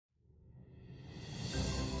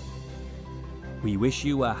We wish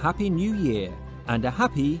you a happy new year and a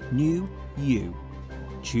happy new you.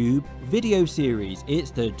 Tube video series. It's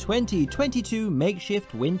the 2022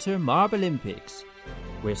 Makeshift Winter Marblympics.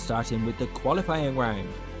 We're starting with the qualifying round,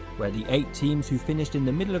 where the 8 teams who finished in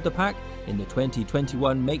the middle of the pack in the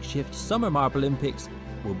 2021 Makeshift Summer Marblympics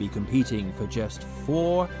will be competing for just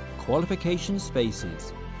 4 qualification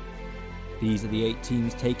spaces. These are the 8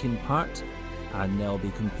 teams taking part, and they'll be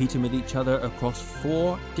competing with each other across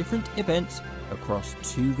 4 different events across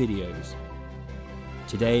 2 videos.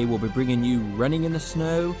 Today we'll be bringing you running in the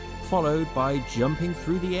snow, followed by jumping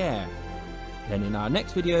through the air. Then in our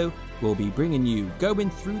next video we'll be bringing you going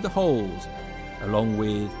through the holes, along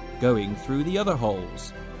with going through the other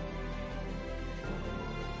holes.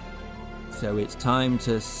 So it's time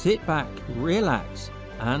to sit back, relax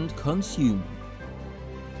and consume.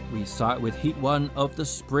 We start with Heat 1 of the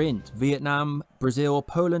sprint. Vietnam, Brazil,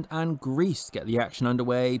 Poland and Greece get the action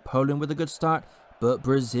underway. Poland with a good start, but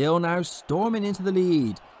Brazil now storming into the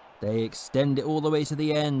lead. They extend it all the way to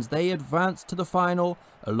the end. They advance to the final,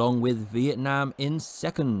 along with Vietnam in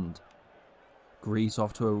second. Greece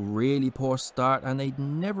off to a really poor start, and they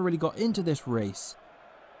never really got into this race.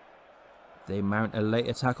 They mount a late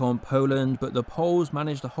attack on Poland, but the Poles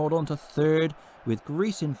manage to hold on to third, with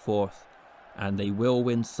Greece in fourth. And they will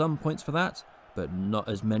win some points for that, but not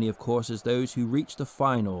as many of course as those who reach the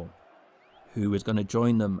final. Who is going to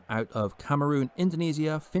join them out of Cameroon,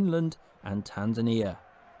 Indonesia, Finland and Tanzania?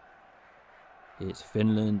 It's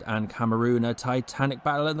Finland and Cameroon, a titanic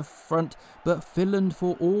battle at the front, but Finland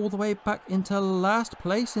fall all the way back into last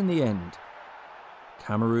place in the end.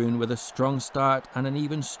 Cameroon with a strong start and an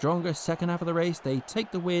even stronger second half of the race, they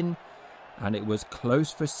take the win, and it was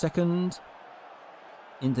close for second.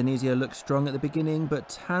 Indonesia looked strong at the beginning,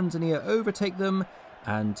 but Tanzania overtake them,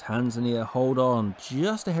 and Tanzania hold on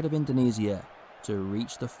just ahead of Indonesia to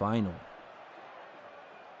reach the final.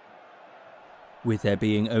 With there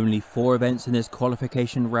being only 4 events in this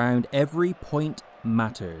qualification round, every point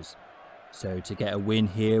matters. So to get a win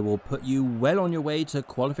here will put you well on your way to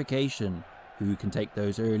qualification. Who can take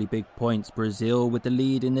those early big points? Brazil with the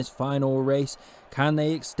lead in this final race. Can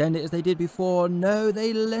they extend it as they did before? No,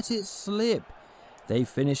 they let it slip. They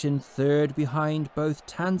finish in third behind both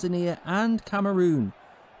Tanzania and Cameroon,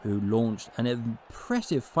 who launched an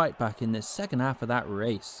impressive fight back in the second half of that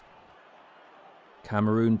race.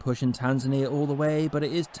 Cameroon pushing Tanzania all the way, but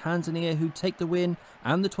it is Tanzania who take the win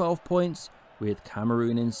and the 12 points, with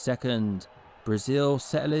Cameroon in second. Brazil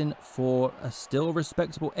settling for a still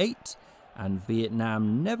respectable 8, and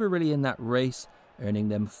Vietnam never really in that race, earning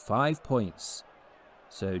them 5 points.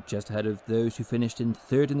 So just ahead of those who finished in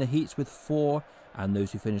third in the heats with 4, and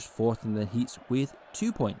those who finished fourth in the heats with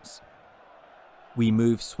 2 points. We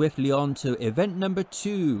move swiftly on to event number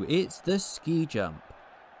 2. It's the ski jump.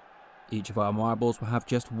 Each of our marbles will have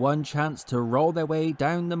just one chance to roll their way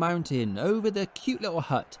down the mountain, over the cute little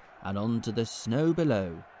hut and onto the snow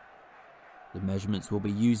below. The measurements we'll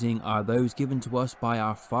be using are those given to us by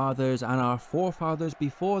our fathers and our forefathers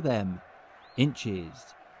before them,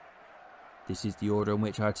 inches. This is the order in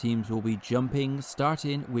which our teams will be jumping,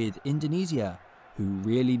 starting with Indonesia, who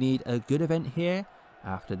really need a good event here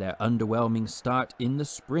after their underwhelming start in the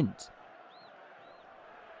sprint.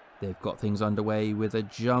 They've got things underway with a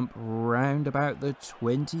jump round about the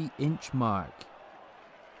 20-inch mark.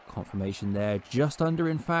 Confirmation there, just under,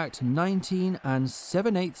 in fact, 19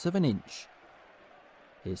 7/8 of an inch.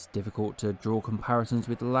 It's difficult to draw comparisons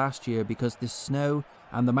with last year because the snow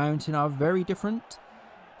and the mountain are very different.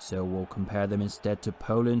 So we'll compare them instead to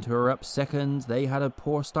Poland, who are up second. They had a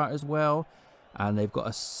poor start as well, and they've got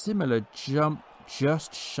a similar jump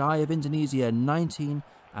just shy of Indonesia,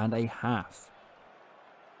 19.5.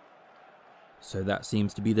 So that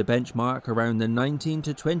seems to be the benchmark, around the 19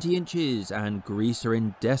 to 20 inches, and Greece are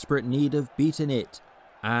in desperate need of beating it,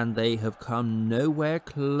 and they have come nowhere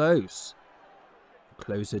close.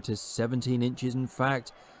 Closer to 17 inches, in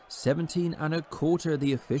fact, 17.25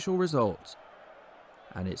 the official result.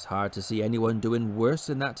 And it's hard to see anyone doing worse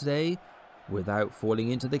than that today without falling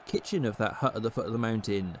into the kitchen of that hut at the foot of the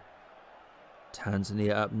mountain.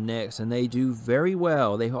 Tanzania up next, and they do very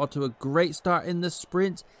well. They got to a great start in the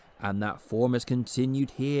sprint, and that form has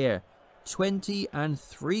continued here.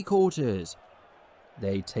 20.75.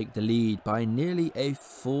 They take the lead by nearly a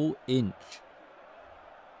full inch.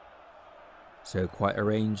 So quite a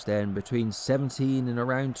range then between 17 and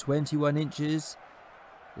around 21 inches.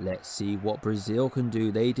 Let's see what Brazil can do.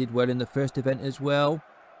 They did well in the first event as well.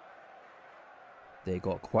 They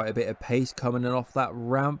got quite a bit of pace coming off that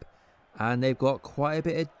ramp, and they've got quite a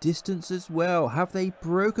bit of distance as well. Have they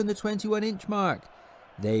broken the 21-inch mark?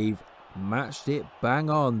 They've matched it bang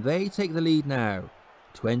on. They take the lead now.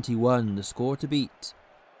 21 the score to beat.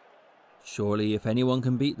 Surely if anyone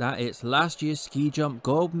can beat that, it's last year's ski jump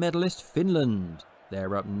gold medalist Finland.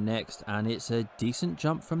 They're up next and it's a decent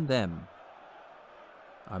jump from them.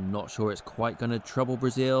 I'm not sure it's quite going to trouble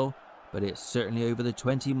Brazil, but it's certainly over the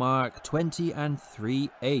 20 mark, 20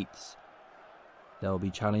 3/8. They'll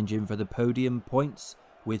be challenging for the podium points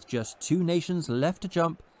with just 2 nations left to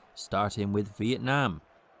jump, starting with Vietnam.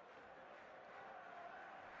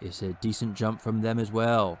 It's a decent jump from them as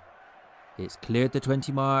well. It's cleared the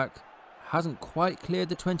 20 mark, hasn't quite cleared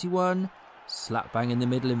the 21, slap bang in the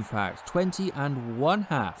middle in fact, 20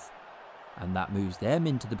 1/2. And that moves them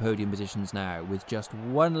into the podium positions now with just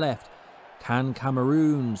 1 left. Can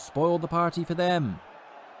Cameroon spoil the party for them?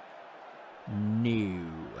 No.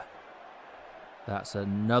 That's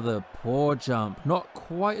another poor jump, not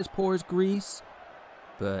quite as poor as Greece,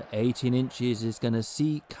 but 18 inches is going to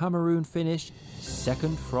see Cameroon finish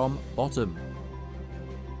second from bottom.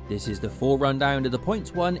 This is the full rundown of the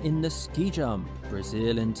points won in the ski jump.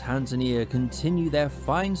 Brazil and Tanzania continue their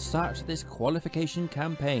fine start to this qualification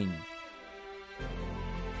campaign.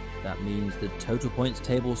 That means the total points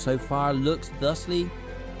table so far looks thusly.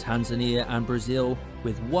 Tanzania and Brazil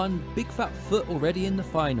with 1 big fat foot already in the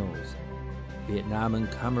finals. Vietnam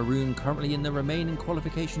and Cameroon currently in the remaining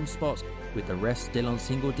qualification spots, with the rest still on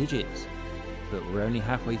single digits. But we're only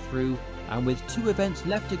halfway through, and with 2 events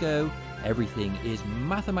left to go, everything is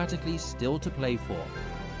mathematically still to play for.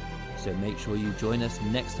 So make sure you join us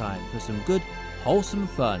next time for some good, wholesome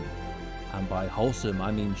fun. And by wholesome,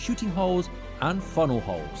 I mean shooting holes and funnel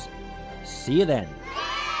holes. See you then.